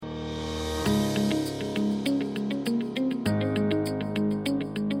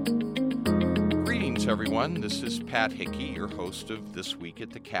everyone. This is Pat Hickey, your host of This Week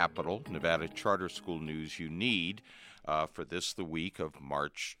at the Capitol, Nevada Charter School news you need for the week of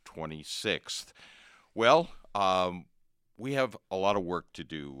March 26th. Well, we have a lot of work to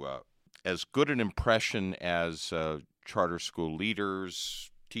do. As good an impression as charter school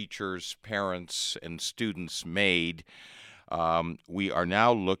leaders, teachers, parents, and students made, we are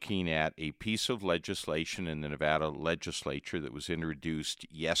now looking at a piece of legislation in the Nevada legislature that was introduced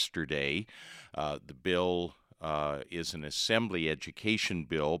yesterday. The bill is an assembly education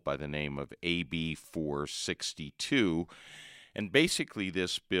bill by the name of AB 462. And basically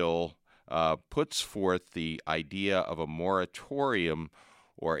this bill puts forth the idea of a moratorium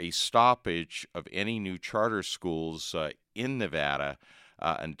or a stoppage of any new charter schools in Nevada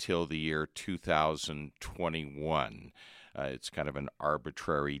until the year 2021. It's kind of an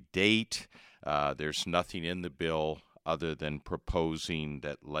arbitrary date. There's nothing in the bill other than proposing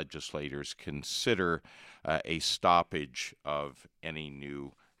that legislators consider a stoppage of any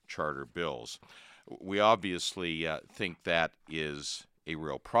new charter bills. We obviously think that is a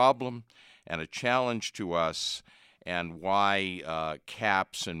real problem and a challenge to us, and why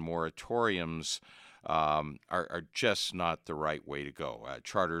caps and moratoriums are just not the right way to go.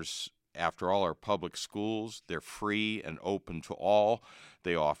 Charters, after all, are public schools. They're free and open to all.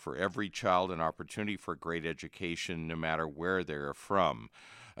 They offer every child an opportunity for a great education, no matter where they're from.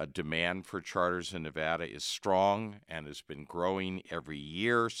 Demand for charters in Nevada is strong and has been growing every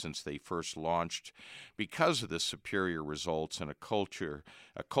year since they first launched because of the superior results and a culture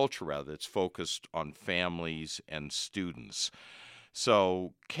that's focused on families and students.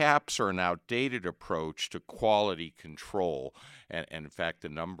 So caps are an outdated approach to quality control, and in fact the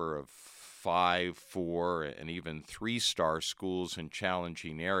number of 5, 4, and even 3-star schools in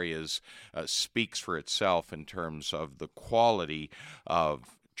challenging areas speaks for itself in terms of the quality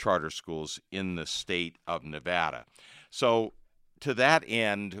of charter schools in the state of Nevada. So to that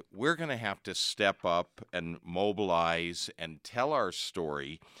end, we're going to have to step up and mobilize and tell our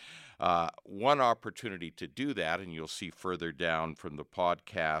story. One opportunity to do that, and you'll see further down from the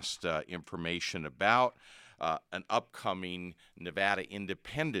podcast information about an upcoming Nevada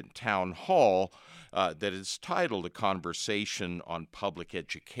Independent Town Hall that is titled A Conversation on Public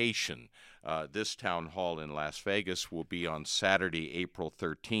Education. This town hall in Las Vegas will be on Saturday, April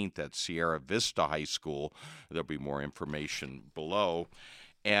 13th at Sierra Vista High School. There'll be more information below.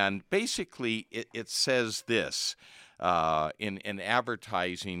 And basically, it says this. In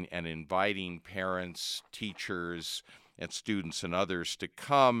advertising and inviting parents, teachers, and students and others to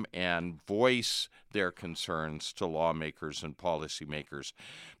come and voice their concerns to lawmakers and policymakers.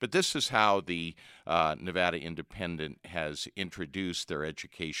 But this is how the Nevada Independent has introduced their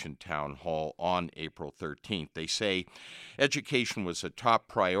education town hall on April 13th. They say education was a top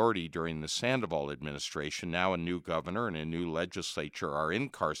priority during the Sandoval administration. Now a new governor and a new legislature are in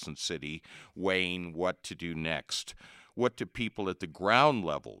Carson City weighing what to do next. What do people at the ground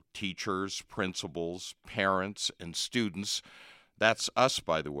level, teachers, principals, parents, and students, that's us,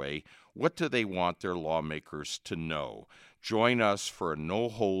 by the way, what do they want their lawmakers to know? Join us for a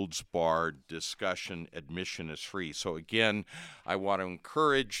no-holds-barred discussion. Admission is free. So again, I want to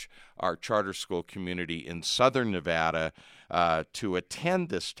encourage our charter school community in southern Nevada to attend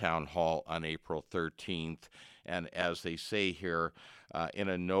this town hall on April 13th. And as they say here, in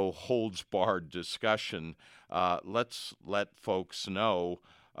a no-holds-barred discussion, let's let folks know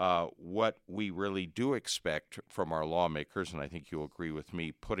what we really do expect from our lawmakers, and I think you'll agree with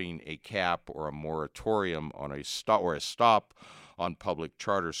me, putting a cap or a moratorium on a stop on public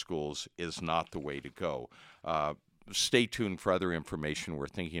charter schools is not the way to go. Stay tuned for other information. We're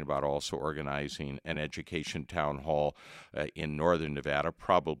thinking about also organizing an education town hall in northern Nevada,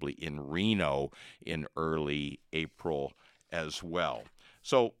 probably in Reno in early April as well.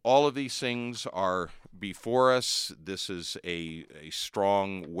 So all of these things are before us. This is a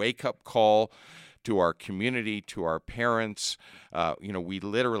strong wake-up call to our community, to our parents. We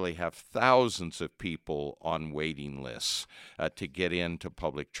literally have thousands of people on waiting lists to get into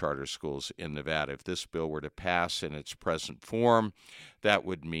public charter schools in Nevada. If this bill were to pass in its present form, that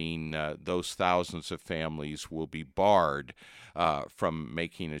would mean those thousands of families will be barred from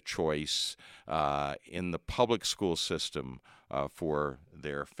making a choice in the public school system for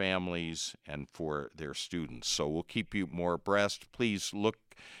their families and for their students. So we'll keep you more abreast. Please look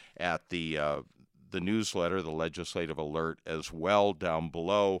at the newsletter, the Legislative Alert, as well down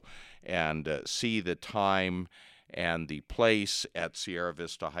below, and see the time and the place at Sierra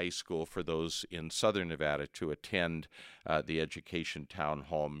Vista High School for those in Southern Nevada to attend the Education Town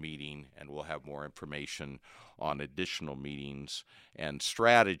Hall meeting, and we'll have more information on additional meetings and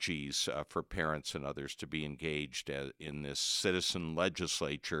strategies for parents and others to be engaged in this citizen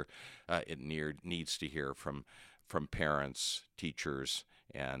legislature. It needs to hear from parents, teachers,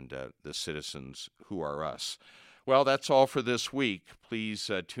 and the citizens who are us. Well, that's all for this week. Please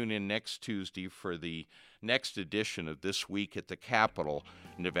tune in next Tuesday for the next edition of This Week at the Capitol,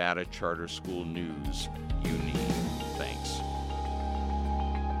 Nevada Charter School News You Need.